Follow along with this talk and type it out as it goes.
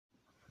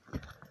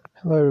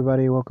Hello,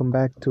 everybody. Welcome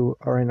back to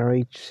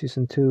RNRH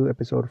Season 2,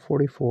 Episode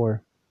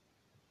 44.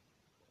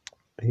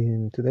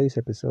 In today's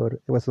episode,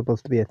 it was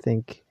supposed to be, I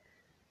think,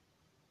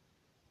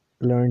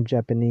 Learn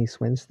Japanese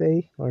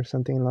Wednesday or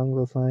something along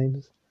those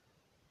lines.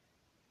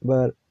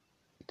 But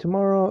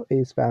tomorrow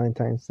is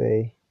Valentine's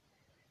Day,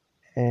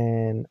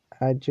 and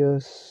I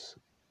just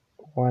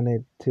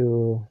wanted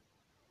to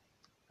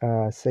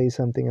say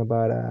something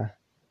about,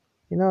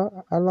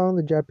 along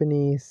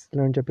the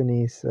Learn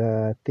Japanese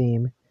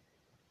theme.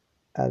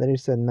 There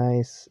is a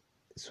nice,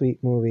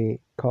 sweet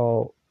movie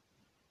called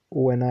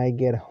When I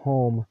Get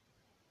Home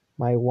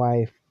My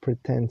Wife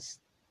Pretends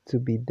to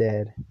Be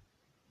Dead.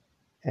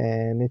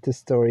 And it's a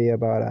story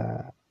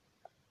about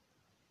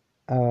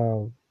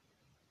a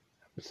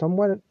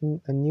somewhat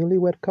a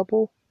newlywed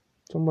couple,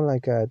 someone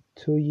like a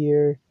 2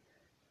 year,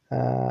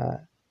 uh,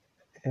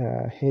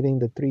 hitting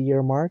the 3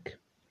 year mark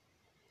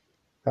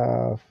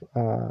of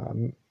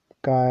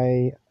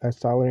guy, a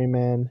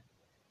salaryman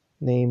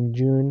named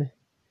June,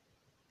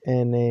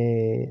 and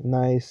a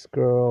nice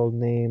girl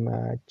named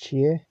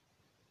Chie,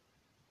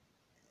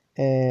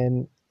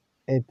 and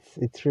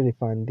it's really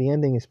fun. The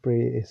ending is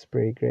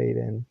pretty great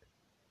and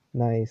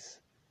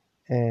nice,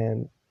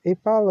 and it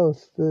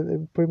follows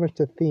pretty much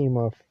the theme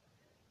of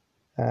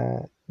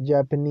uh,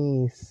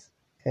 Japanese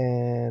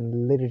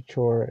and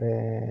literature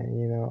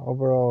and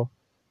overall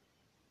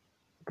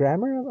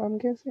grammar, I'm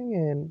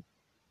guessing,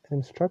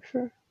 and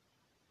structure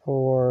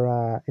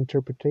or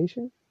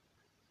interpretation.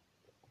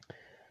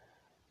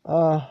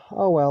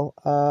 Oh well.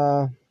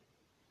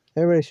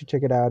 Everybody should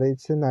check it out.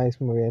 It's a nice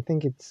movie. I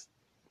think it's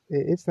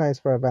nice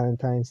for a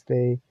Valentine's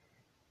Day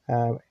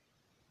uh,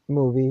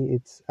 movie.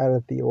 It's out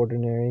of the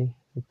ordinary.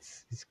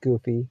 It's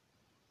goofy,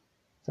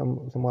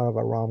 somewhat of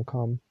a rom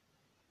com.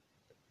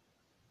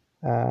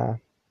 Uh,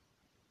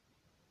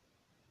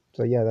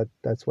 so yeah,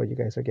 that's what you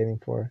guys are getting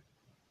for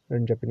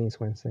Learn Japanese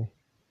Wednesday.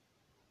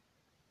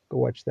 Go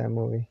watch that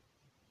movie.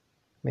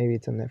 Maybe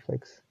it's on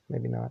Netflix.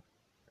 Maybe not.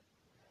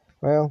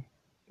 Well,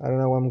 I don't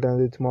know what I'm gonna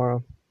do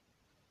tomorrow.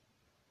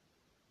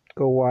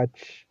 Go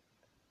watch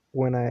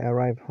When I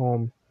Arrive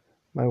Home,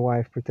 My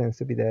Wife Pretends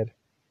to Be Dead.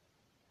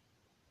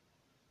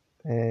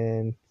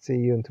 And see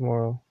you in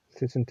tomorrow.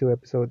 Season 2,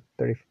 episode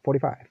 30,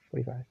 45.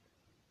 45.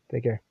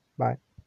 Take care. Bye.